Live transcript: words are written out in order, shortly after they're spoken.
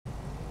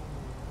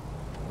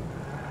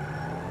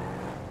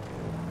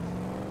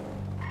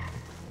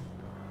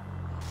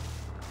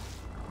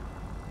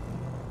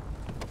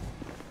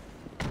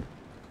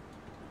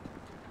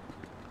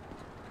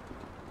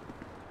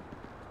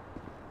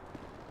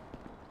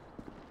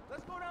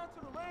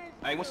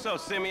Hey, what's up,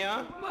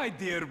 Simeon? My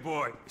dear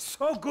boy,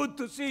 so good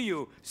to see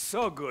you.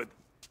 So good.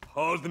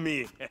 Hold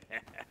me.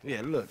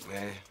 Yeah, look,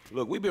 man.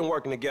 Look, we've been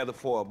working together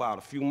for about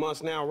a few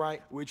months now,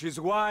 right? Which is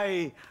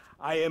why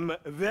I am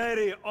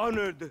very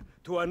honored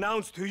to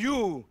announce to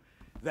you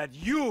that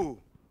you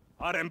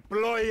are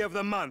Employee of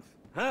the Month.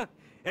 Huh?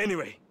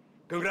 Anyway,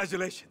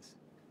 congratulations.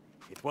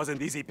 It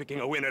wasn't easy picking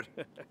a winner.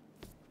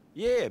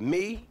 Yeah,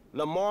 me,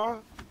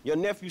 Lamar, your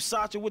nephew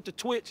Sacha with the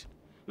Twitch.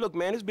 Look,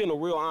 man, it's been a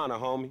real honor,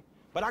 homie.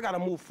 But I gotta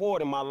move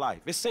forward in my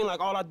life. It seems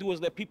like all I do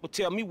is let people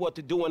tell me what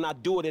to do and I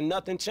do it and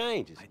nothing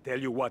changes. I tell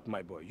you what,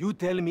 my boy. You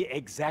tell me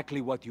exactly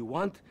what you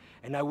want,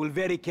 and I will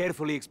very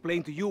carefully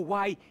explain to you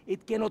why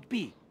it cannot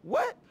be.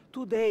 What?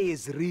 Today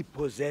is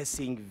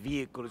repossessing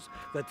vehicles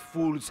that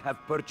fools have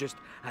purchased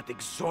at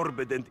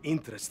exorbitant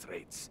interest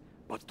rates.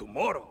 But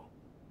tomorrow,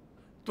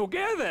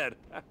 together,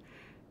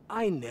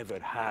 I never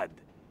had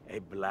a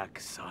black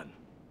son.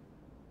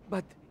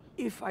 But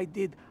if I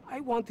did,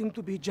 I want him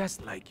to be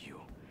just like you.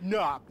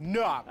 Knock,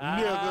 knock,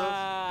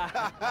 niggas.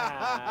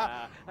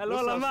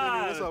 Hello,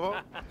 Lamar. What's up,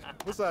 homie?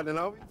 What's up, then,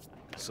 homie?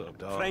 What's up,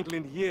 dog?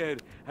 Franklin here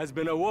has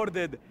been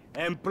awarded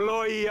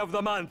Employee of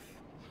the Month.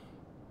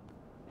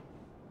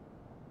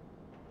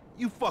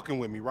 You fucking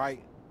with me,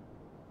 right?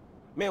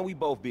 Man, we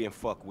both being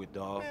fucked with,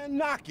 dog. Man,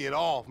 knock it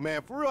off,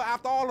 man. For real,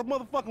 after all the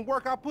motherfucking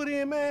work I put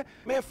in, man.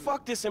 Man,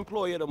 fuck this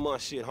Employee of the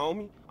Month shit,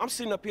 homie. I'm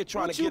sitting up here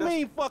trying to get us... What you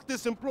mean, fuck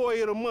this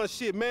Employee of the Month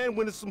shit, man?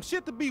 When there's some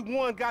shit to be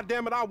won,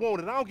 goddammit, I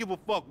want it. I don't give a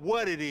fuck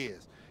what it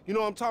is. You know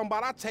what I'm talking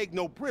about? I take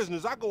no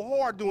prisoners. I go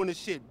hard doing this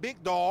shit.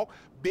 Big dog,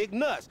 big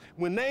nuts.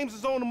 When names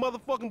is on the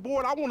motherfucking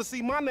board, I want to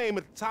see my name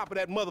at the top of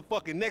that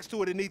motherfucking next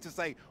to it. It needs to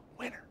say,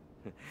 winner.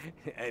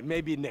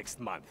 Maybe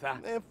next month, huh?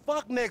 Man,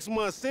 fuck next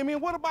month,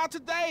 Simeon. What about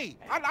today?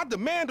 I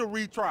demand a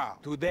retrial.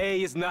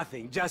 Today is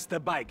nothing, just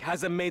a bike.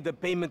 Hasn't made a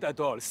payment at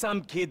all.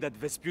 Some kid at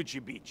Vespucci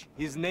Beach.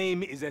 His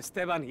name is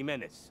Esteban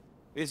Jimenez.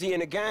 Is he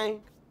in the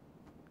gang?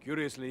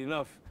 Curiously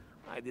enough,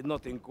 I did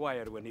not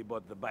inquire when he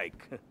bought the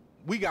bike.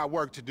 We got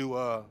work to do,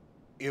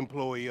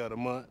 Employee of the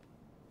Month.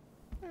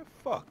 Man,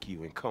 fuck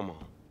you and come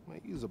on.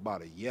 Man, you's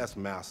about a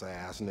yes-mouse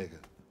ass nigga.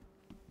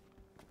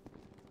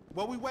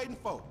 What we waiting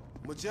for?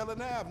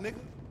 Magellan Ave, nigga.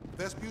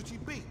 Vespucci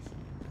Beach.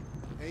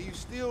 And you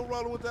still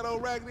rolling with that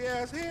old raggedy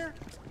ass hair?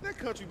 That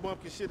country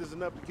bumpkin shit is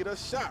enough to get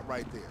us shot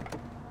right there.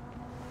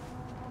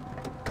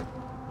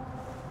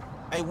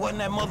 Hey, wasn't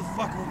that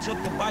motherfucker who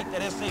took the bike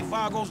that S.A.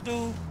 Vagos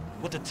dude?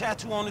 With the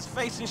tattoo on his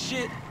face and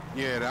shit?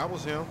 Yeah, that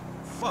was him.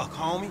 Fuck,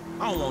 homie.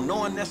 I don't want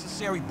no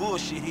unnecessary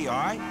bullshit here, all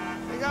right?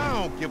 Nigga,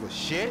 I don't give a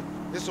shit.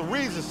 It's a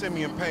reason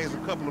Simeon pays a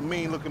couple of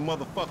mean-looking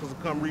motherfuckers to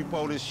come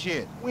repo this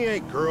shit. We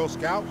ain't Girl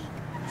Scouts.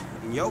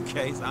 In your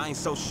case, I ain't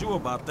so sure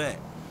about that.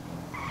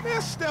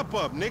 Man, step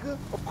up, nigga.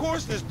 Of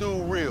course this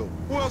dude real.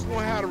 Who else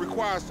gonna have the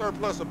required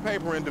surplus of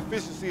paper and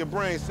deficiency of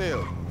brain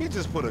cells? He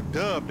just put a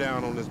dub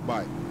down on this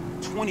bike.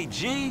 20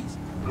 G's?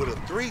 With a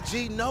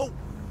 3G note?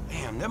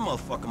 Damn, that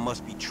motherfucker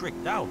must be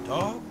tricked out,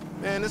 dog.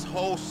 Man, this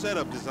whole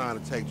setup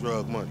designed to take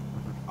drug money.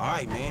 All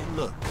right, man,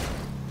 look.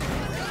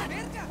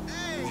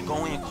 We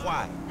go in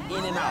quiet,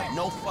 in and out,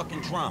 no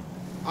fucking drama.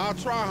 I'll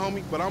try,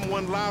 homie, but I'm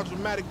one loud,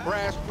 dramatic,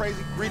 brass,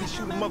 crazy, greedy,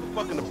 shoot a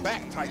motherfucker in the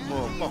back type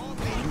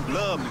motherfucker. You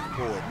love me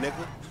for it,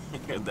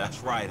 nigga.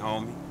 That's right,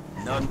 homie.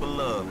 Nothing but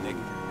love, nigga.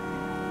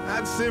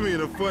 That Simeon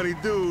a funny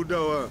dude,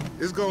 though.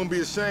 It's gonna be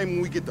a shame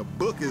when we get to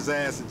book his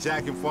ass and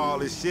jack him for all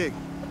this shit.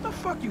 What the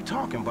fuck you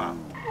talking about?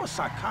 You a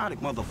psychotic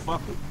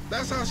motherfucker.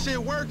 That's how shit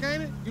work,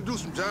 ain't it? You do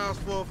some jobs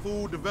for a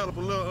fool, develop a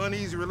little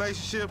uneasy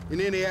relationship,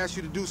 and then they ask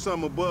you to do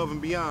something above and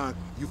beyond.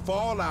 You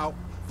fall out,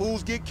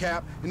 fools get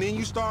capped, and then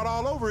you start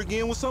all over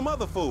again with some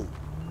other fool.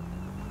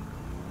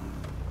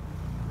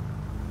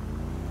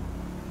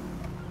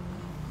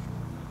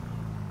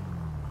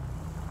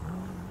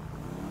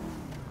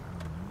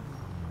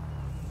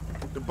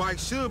 The bike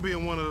should be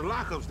in one of the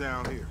lockups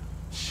down here.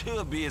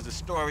 Should be is the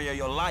story of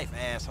your life,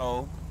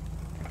 asshole.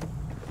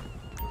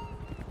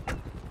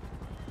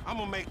 I'm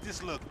gonna make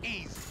this look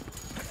easy.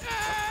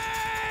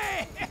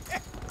 Hey!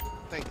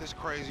 Think this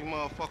crazy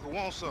motherfucker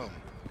wants something.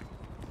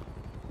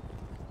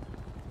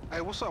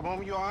 Hey, what's up,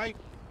 homie? You all right?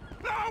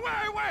 No,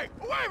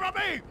 wait from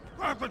me!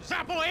 For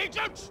example,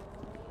 agents!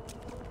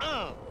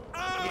 Yeah,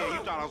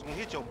 you thought I was gonna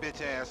hit your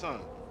bitch ass, huh?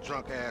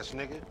 Drunk ass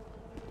nigga.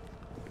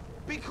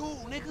 Be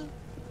cool, nigga.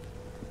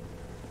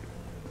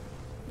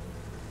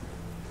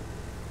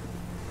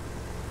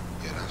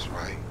 Yeah, that's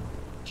right.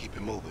 Keep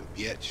it moving,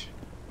 bitch.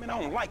 Man, I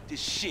don't like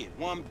this shit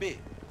one bit.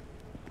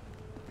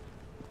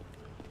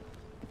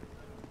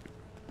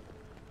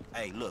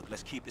 Hey, look,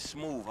 let's keep it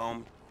smooth,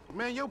 homie.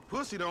 Man, your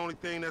pussy the only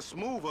thing that's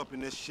smooth up in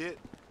this shit.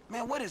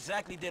 Man, what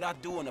exactly did I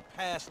do in a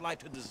past life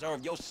to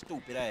deserve your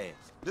stupid ass?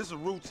 This is a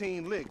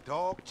routine lick,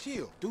 dog.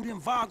 Chill. Do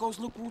them Vagos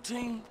look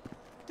routine?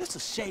 This a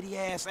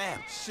shady-ass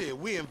alley. Shit,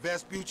 we in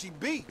Vespucci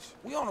Beach.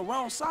 We on the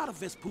wrong side of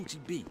Vespucci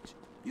Beach.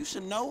 You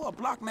should know a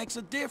block makes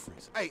a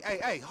difference.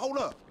 Hey, hold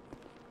up.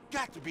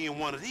 Got to be in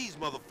one of these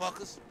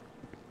motherfuckers.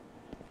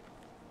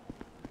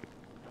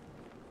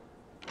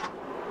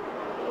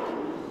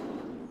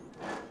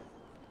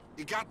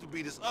 It got to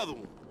be this other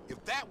one.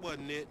 If that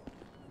wasn't it...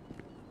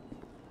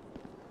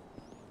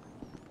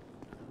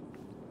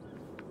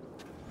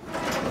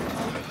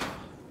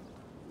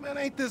 Man,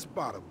 ain't this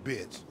about a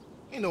bitch?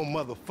 Ain't no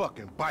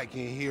motherfucking bike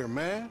in here,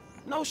 man.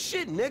 No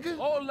shit, nigga.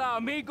 Hola,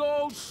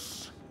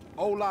 amigos.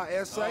 Hola,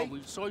 S.A. Oh,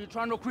 we saw you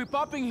trying to creep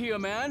up in here,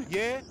 man.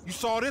 Yeah? You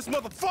saw this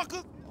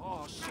motherfucker?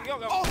 Oh, shit.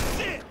 Oh,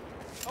 shit!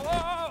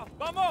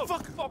 Vamos!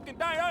 Fucking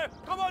down here.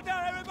 Come on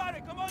down, everybody.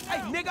 Come on Hey,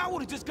 down. nigga, I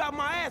would've just got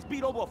my ass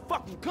beat over a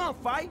fucking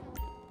gunfight.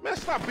 Man,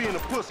 stop being a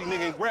pussy,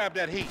 nigga, and grab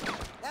that heat.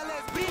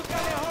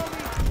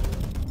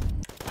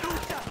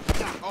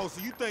 Oh, so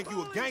you think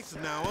you a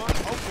gangster now,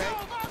 huh? Okay.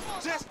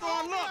 Just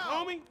start luck,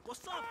 homie.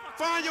 What's up?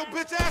 Find your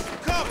bitch ass some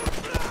cover.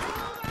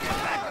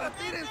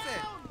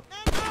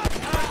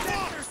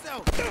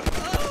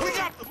 We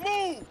got to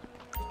move.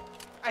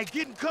 Hey,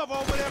 get in cover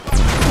over there.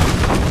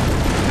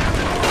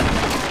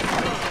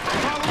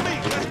 Follow me.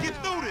 Let's get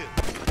through this.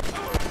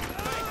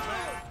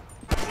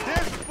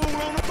 There's the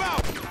fool on the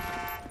balcony.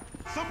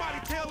 Somebody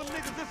tell them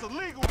niggas this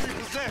illegal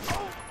repossession.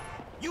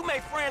 You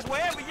make friends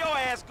wherever your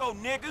ass go,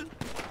 nigga.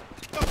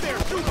 Up there,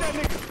 shoot that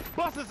nigga.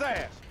 Bust his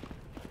ass.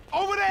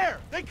 Over there.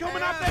 They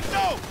coming out that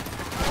door.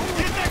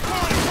 Get in that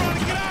car and trying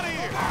to get out of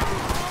here.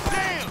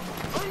 Damn.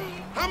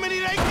 How many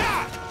they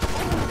got?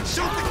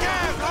 Shoot the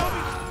guys,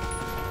 homie.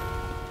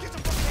 Get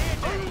your fucking head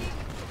down.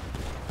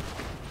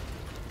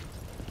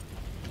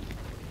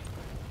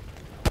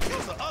 He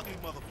was an ugly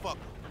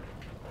motherfucker.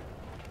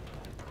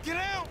 Get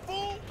out,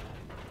 fool.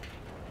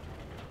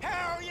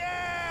 Hell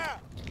yeah.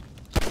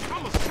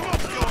 I'ma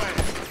smoke your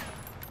ass.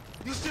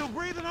 You still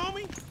breathing,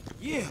 homie?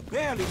 Yeah,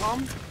 barely,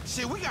 homie.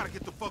 Shit, we gotta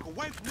get the fuck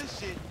away from this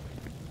shit.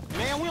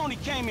 Man, we only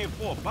came in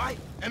for a bite.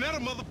 And that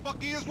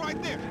motherfucker is right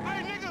there.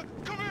 Hey, nigga,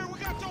 come here. We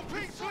got your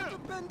pink slip.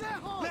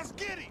 Let's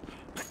get it.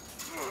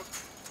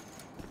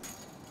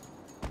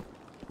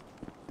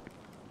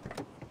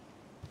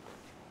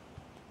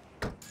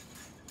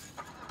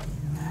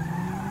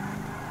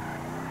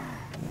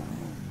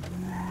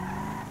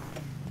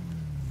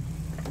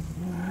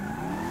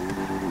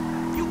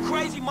 You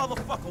crazy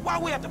motherfucker. Why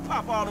we have to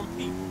pop all them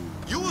people?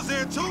 You was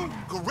there too.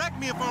 Correct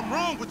me if I'm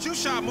wrong, but you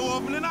shot more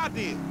of them than I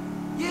did.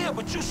 Yeah,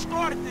 but you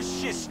started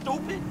this shit,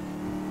 stupid.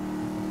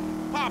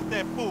 Pop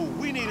that fool.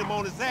 We need him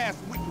on his ass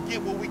so we can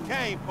get what we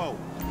came for.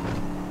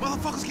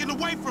 Motherfucker's getting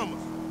away from us.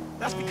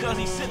 That's because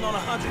he's sitting on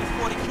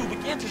 140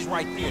 cubic inches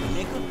right there,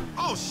 nigga.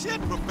 Oh, shit,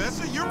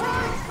 Professor, you're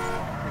right.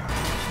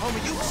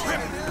 Homie, you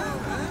tripping.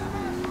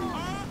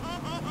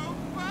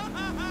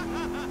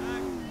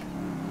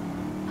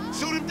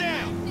 Shoot him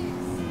down.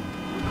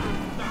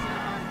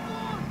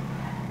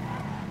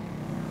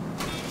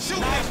 Shoot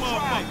that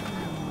motherfucker.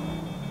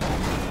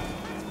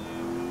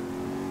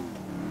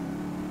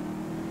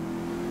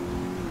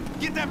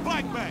 Get that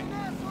bike back.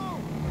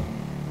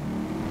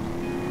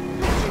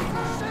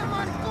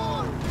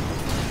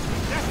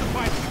 That's the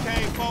bike you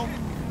came for.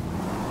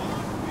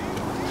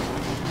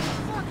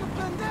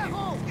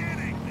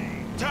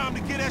 Time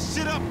to get that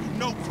shit up, you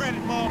no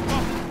credit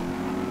motherfucker.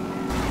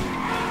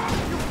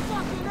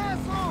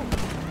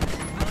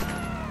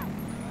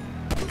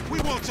 We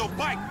want your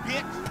bike,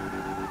 bitch.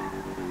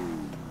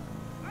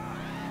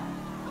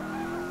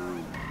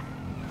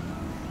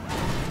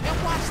 And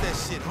watch that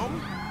shit,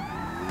 homie.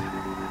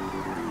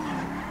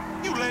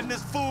 You letting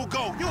this fool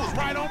go. You was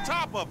right on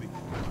top of him.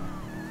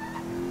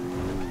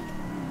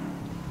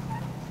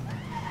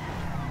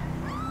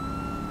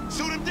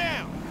 Shoot him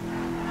down.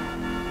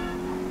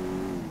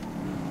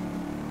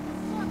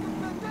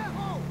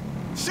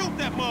 Shoot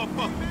that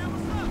motherfucker.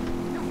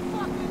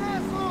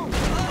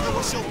 Yo,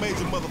 what's your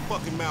major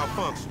motherfucking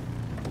malfunction?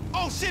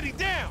 Oh, shit, he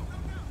down.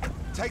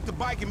 Take the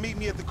bike and meet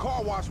me at the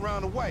car wash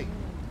round the way.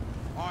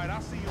 All right,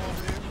 I'll see you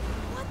over there.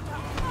 What the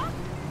fuck?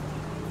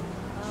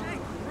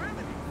 Jake,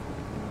 remedy.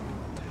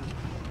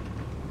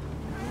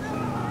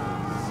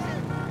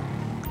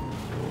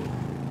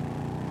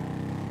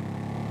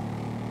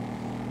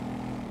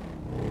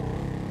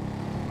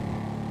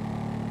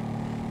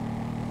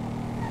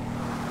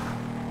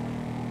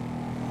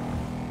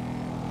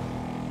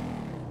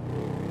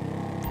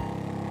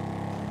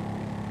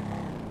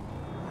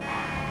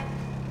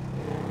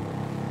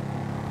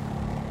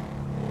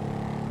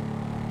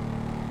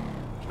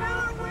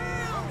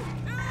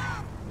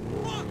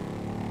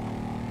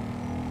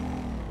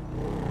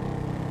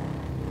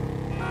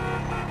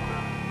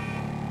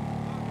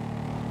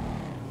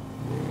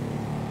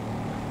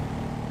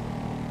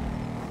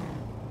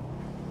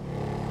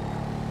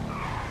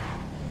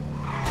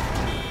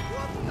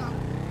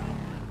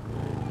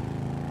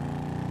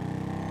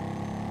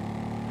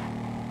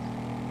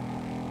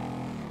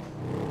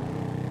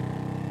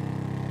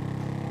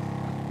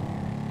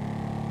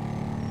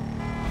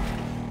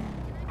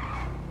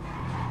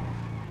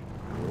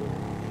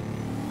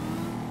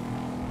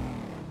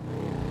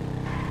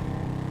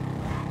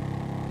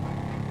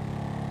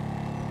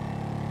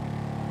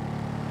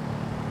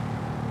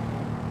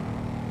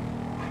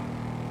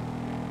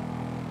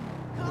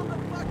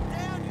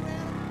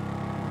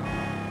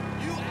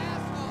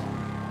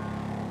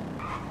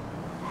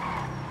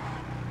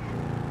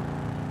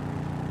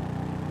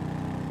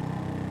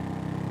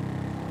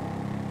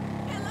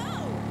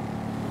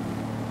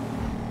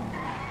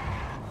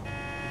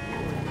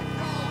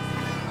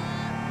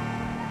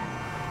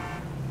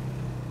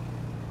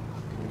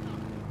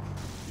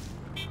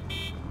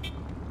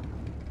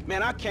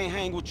 Man, I can't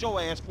hang with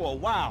your ass for a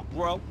while,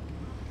 bro.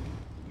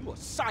 You a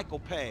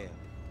psychopath.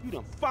 You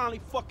done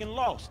finally fucking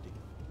lost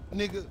it.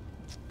 Nigga,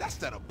 that's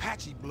that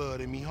Apache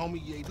blood in me,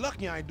 homie. You ain't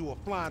lucky I ain't do a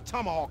flying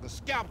tomahawk and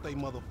scalp they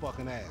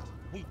motherfucking ass.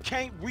 We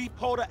can't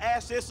repo the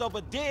assets of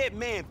a dead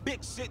man,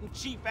 big sitting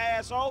chief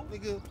asshole.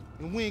 Nigga,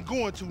 and we ain't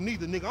going to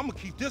neither, nigga. I'm gonna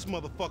keep this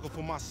motherfucker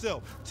for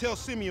myself. Tell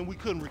Simeon we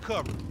couldn't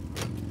recover.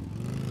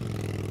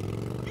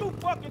 You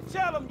fucking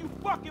tell him, you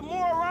fucking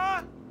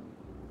moron.